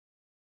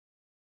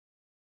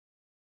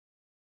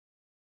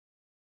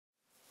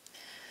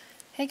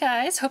Hey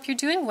guys, hope you're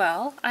doing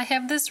well. I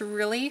have this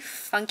really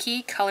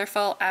funky,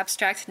 colorful,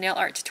 abstract nail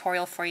art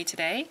tutorial for you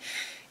today.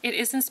 It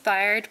is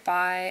inspired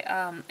by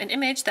an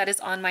image that is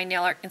on my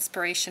nail art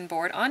inspiration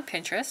board on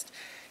Pinterest.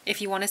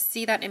 If you want to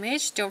see that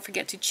image, don't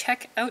forget to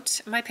check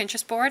out my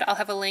Pinterest board. I'll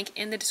have a link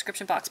in the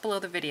description box below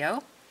the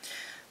video.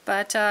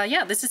 But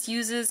yeah, this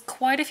uses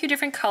quite a few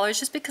different colors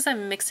just because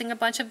I'm mixing a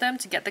bunch of them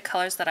to get the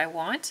colors that I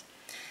want.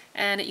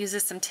 And it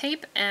uses some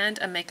tape and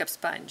a makeup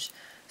sponge.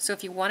 So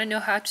if you want to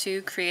know how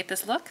to create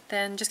this look,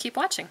 then just keep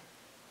watching.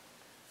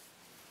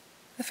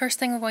 The first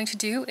thing we're going to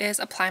do is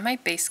apply my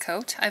base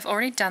coat. I've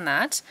already done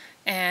that,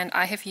 and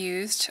I have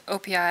used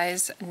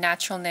OPI's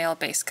Natural Nail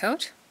Base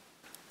Coat.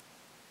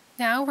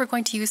 Now we're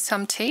going to use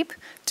some tape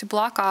to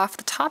block off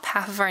the top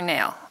half of our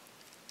nail.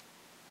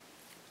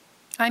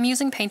 I'm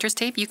using painter's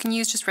tape. You can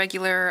use just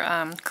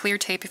regular clear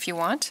tape if you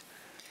want.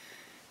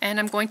 And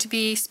I'm going to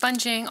be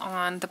sponging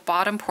on the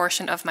bottom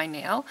portion of my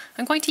nail.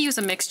 I'm going to use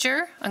a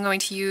mixture. I'm going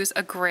to use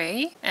a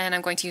gray and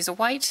I'm going to use a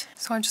white.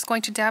 So I'm just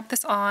going to dab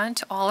this on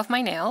to all of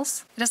my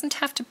nails. It doesn't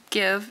have to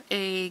give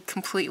a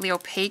completely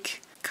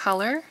opaque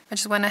color. I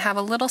just want to have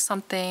a little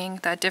something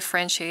that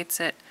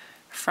differentiates it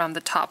from the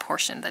top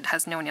portion that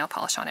has no nail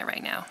polish on it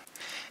right now.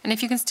 And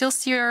if you can still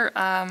see your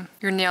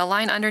nail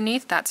line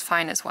underneath, that's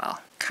fine as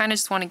well. Kind of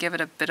just want to give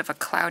it a bit of a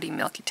cloudy,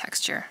 milky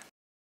texture.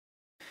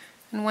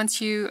 And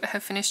once you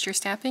have finished your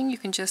stamping, you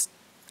can just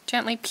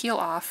gently peel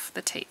off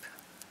the tape.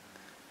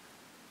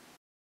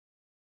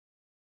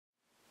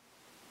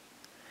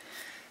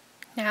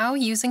 Now,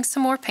 using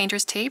some more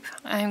painter's tape,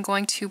 I'm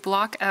going to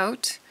block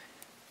out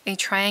a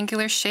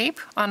triangular shape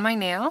on my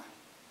nail.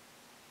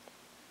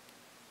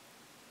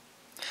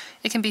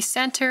 It can be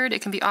centered,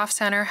 it can be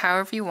off-center,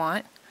 however you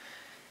want.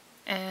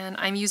 And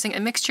I'm using a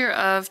mixture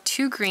of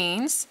two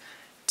greens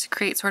to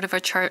create sort of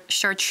a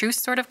chartreuse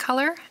sort of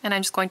color, and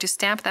I'm just going to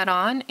stamp that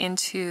on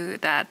into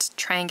that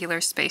triangular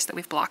space that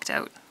we've blocked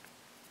out.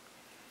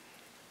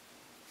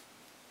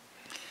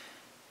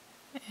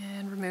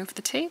 And remove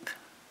the tape.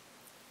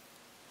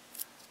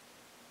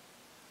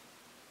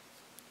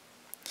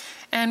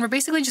 And we're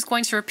basically just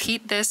going to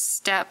repeat this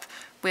step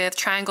with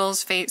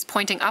triangles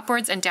pointing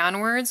upwards and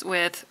downwards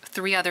with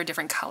 3 other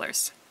different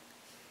colors.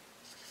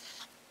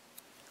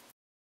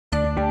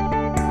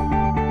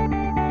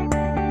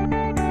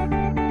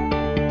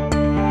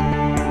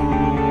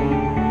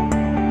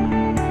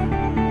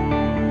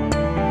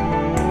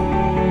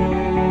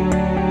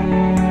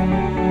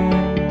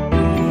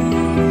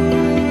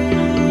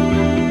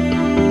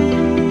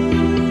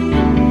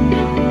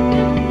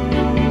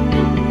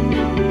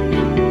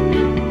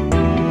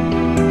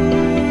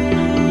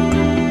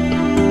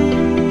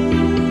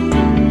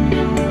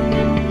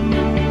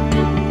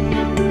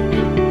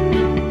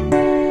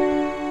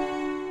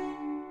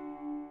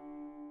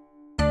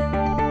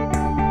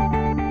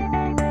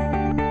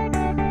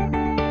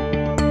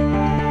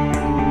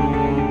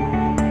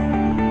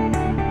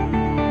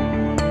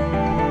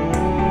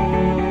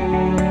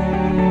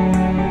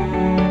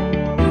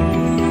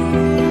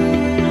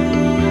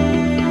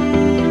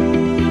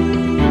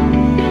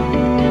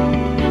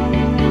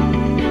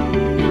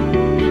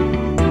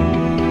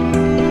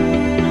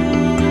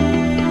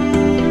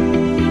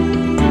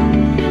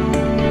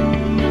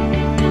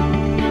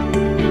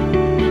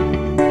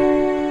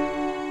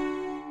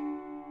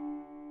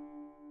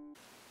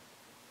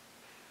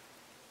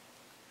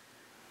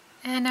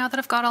 And now that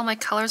I've got all my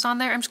colors on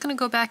there, I'm just going to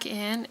go back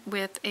in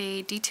with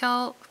a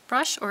detail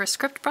brush or a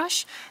script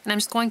brush, and I'm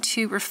just going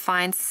to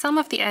refine some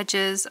of the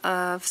edges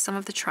of some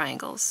of the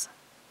triangles.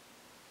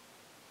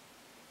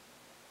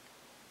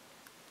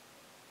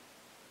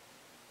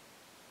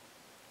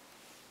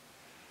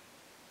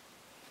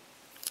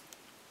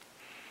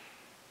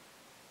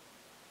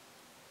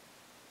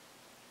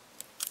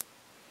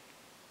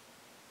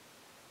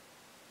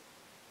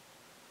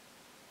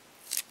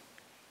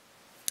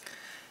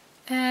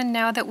 And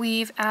now that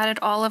we've added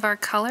all of our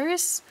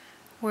colors,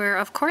 we're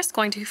of course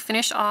going to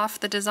finish off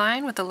the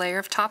design with a layer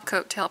of top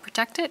coat to help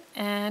protect it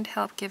and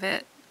help give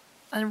it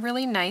a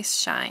really nice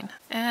shine.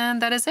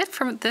 And that is it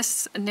from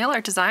this nail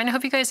art design. I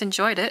hope you guys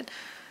enjoyed it.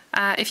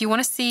 If you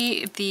want to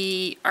see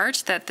the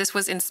art that this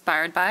was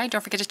inspired by,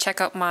 don't forget to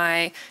check out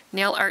my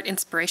nail art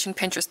inspiration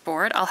Pinterest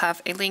board. I'll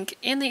have a link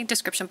in the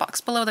description box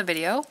below the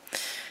video.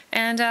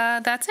 And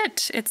that's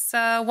it. It's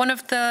one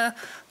of the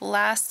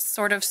last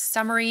sort of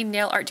summery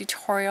nail art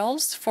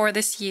tutorials for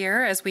this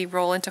year as we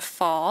roll into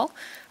fall.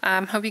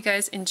 Hope you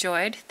guys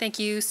enjoyed. Thank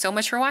you so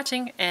much for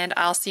watching, and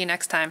I'll see you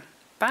next time.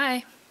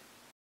 Bye!